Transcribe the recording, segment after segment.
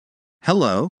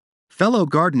Hello, fellow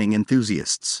gardening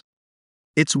enthusiasts.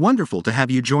 It's wonderful to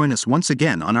have you join us once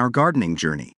again on our gardening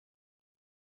journey.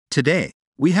 Today,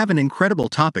 we have an incredible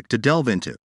topic to delve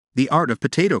into: the art of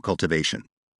potato cultivation.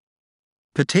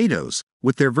 Potatoes,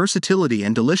 with their versatility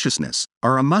and deliciousness,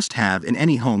 are a must-have in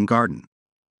any home garden.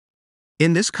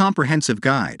 In this comprehensive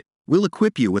guide, we'll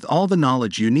equip you with all the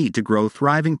knowledge you need to grow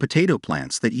thriving potato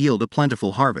plants that yield a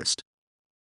plentiful harvest.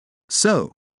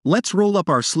 So, let's roll up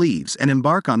our sleeves and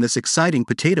embark on this exciting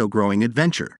potato growing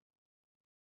adventure.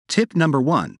 Tip number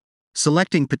 1.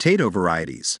 Selecting potato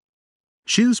varieties.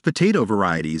 Choose potato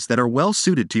varieties that are well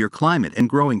suited to your climate and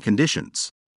growing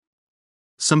conditions.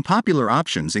 Some popular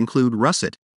options include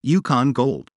russet, Yukon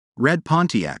Gold, red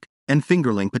Pontiac, and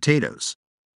fingerling potatoes.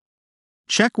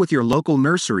 Check with your local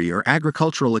nursery or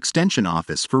agricultural extension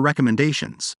office for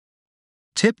recommendations.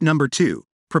 Tip number 2.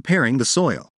 Preparing the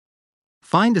soil.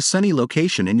 Find a sunny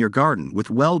location in your garden with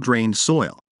well-drained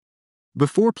soil.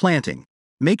 Before planting,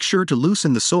 make sure to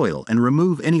loosen the soil and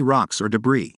remove any rocks or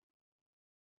debris.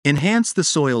 Enhance the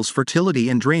soil's fertility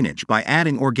and drainage by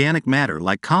adding organic matter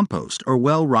like compost or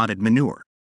well-rotted manure.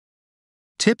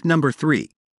 Tip number 3.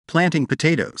 Planting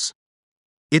potatoes.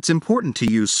 It's important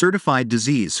to use certified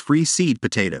disease-free seed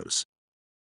potatoes.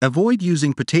 Avoid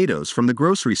using potatoes from the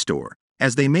grocery store,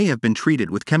 as they may have been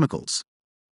treated with chemicals.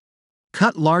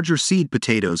 Cut larger seed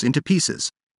potatoes into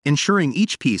pieces, ensuring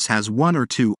each piece has 1 or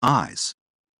 2 eyes.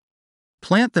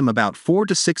 Plant them about 4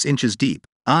 to 6 inches deep,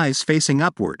 eyes facing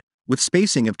upward, with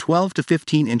spacing of 12 to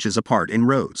 15 inches apart in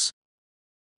rows.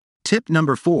 Tip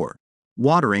number 4.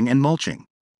 Watering and mulching.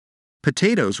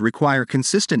 Potatoes require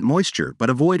consistent moisture but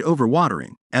avoid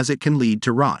overwatering, as it can lead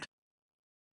to rot.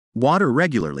 Water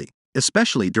regularly,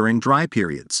 especially during dry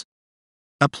periods.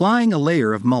 Applying a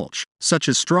layer of mulch, such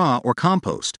as straw or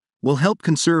compost, will help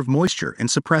conserve moisture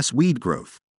and suppress weed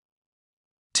growth.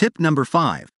 Tip number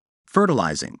 5.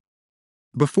 Fertilizing.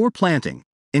 Before planting,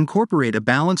 incorporate a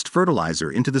balanced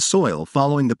fertilizer into the soil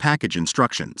following the package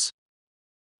instructions.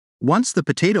 Once the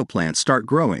potato plants start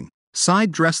growing,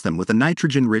 side dress them with a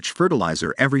nitrogen-rich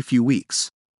fertilizer every few weeks.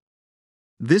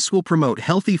 This will promote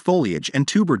healthy foliage and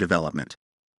tuber development.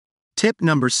 Tip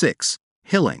number 6.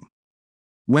 Hilling.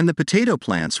 When the potato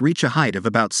plants reach a height of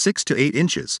about 6 to 8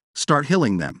 inches, start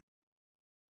hilling them.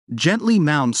 Gently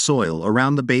mound soil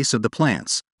around the base of the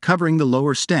plants, covering the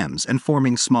lower stems and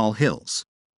forming small hills.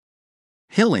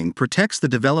 Hilling protects the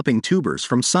developing tubers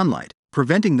from sunlight,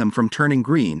 preventing them from turning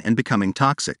green and becoming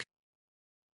toxic.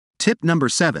 Tip number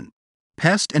 7.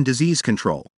 Pest and disease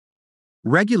control.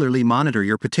 Regularly monitor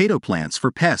your potato plants for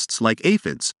pests like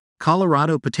aphids,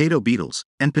 Colorado potato beetles,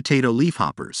 and potato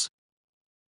leafhoppers.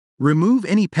 Remove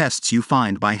any pests you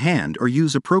find by hand or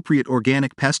use appropriate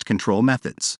organic pest control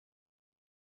methods.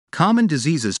 Common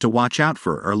diseases to watch out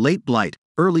for are late blight,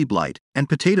 early blight, and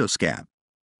potato scab.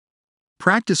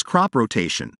 Practice crop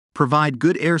rotation, provide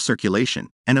good air circulation,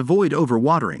 and avoid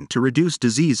overwatering to reduce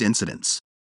disease incidence.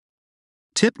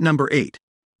 Tip number 8.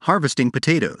 Harvesting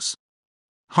potatoes.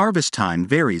 Harvest time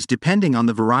varies depending on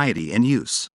the variety and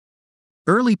use.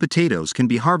 Early potatoes can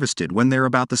be harvested when they're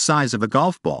about the size of a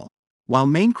golf ball, while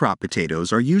main crop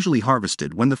potatoes are usually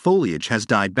harvested when the foliage has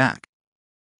died back.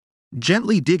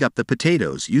 Gently dig up the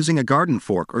potatoes using a garden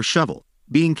fork or shovel,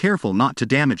 being careful not to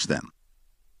damage them.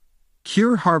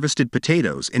 Cure harvested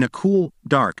potatoes in a cool,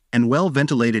 dark, and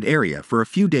well-ventilated area for a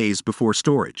few days before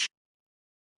storage.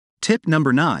 Tip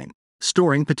number 9.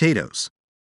 Storing potatoes.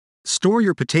 Store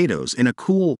your potatoes in a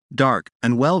cool, dark,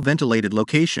 and well-ventilated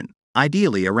location,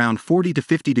 ideally around 40 to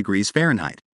 50 degrees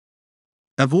Fahrenheit.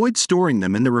 Avoid storing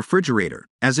them in the refrigerator,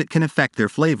 as it can affect their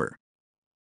flavor.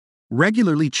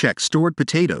 Regularly check stored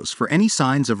potatoes for any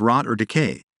signs of rot or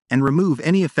decay, and remove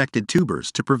any affected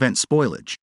tubers to prevent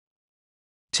spoilage.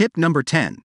 Tip number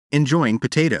 10. Enjoying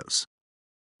potatoes.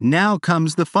 Now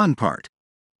comes the fun part.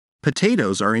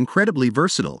 Potatoes are incredibly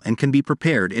versatile and can be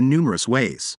prepared in numerous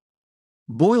ways.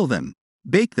 Boil them,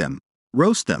 bake them,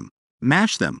 roast them,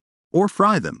 mash them, or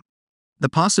fry them. The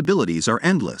possibilities are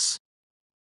endless.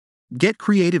 Get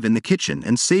creative in the kitchen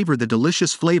and savor the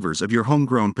delicious flavors of your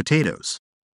homegrown potatoes.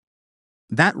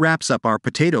 That wraps up our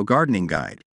potato gardening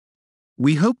guide.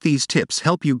 We hope these tips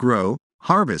help you grow,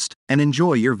 harvest, and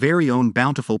enjoy your very own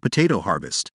bountiful potato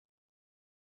harvest.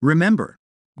 Remember,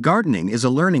 gardening is a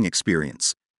learning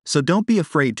experience, so don't be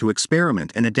afraid to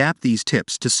experiment and adapt these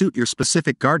tips to suit your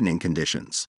specific gardening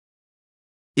conditions.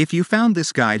 If you found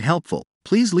this guide helpful,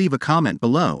 please leave a comment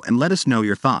below and let us know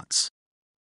your thoughts.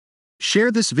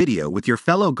 Share this video with your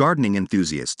fellow gardening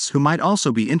enthusiasts who might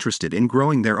also be interested in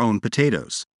growing their own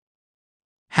potatoes.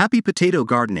 Happy potato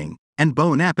gardening, and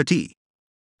bon appétit!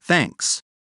 Thanks.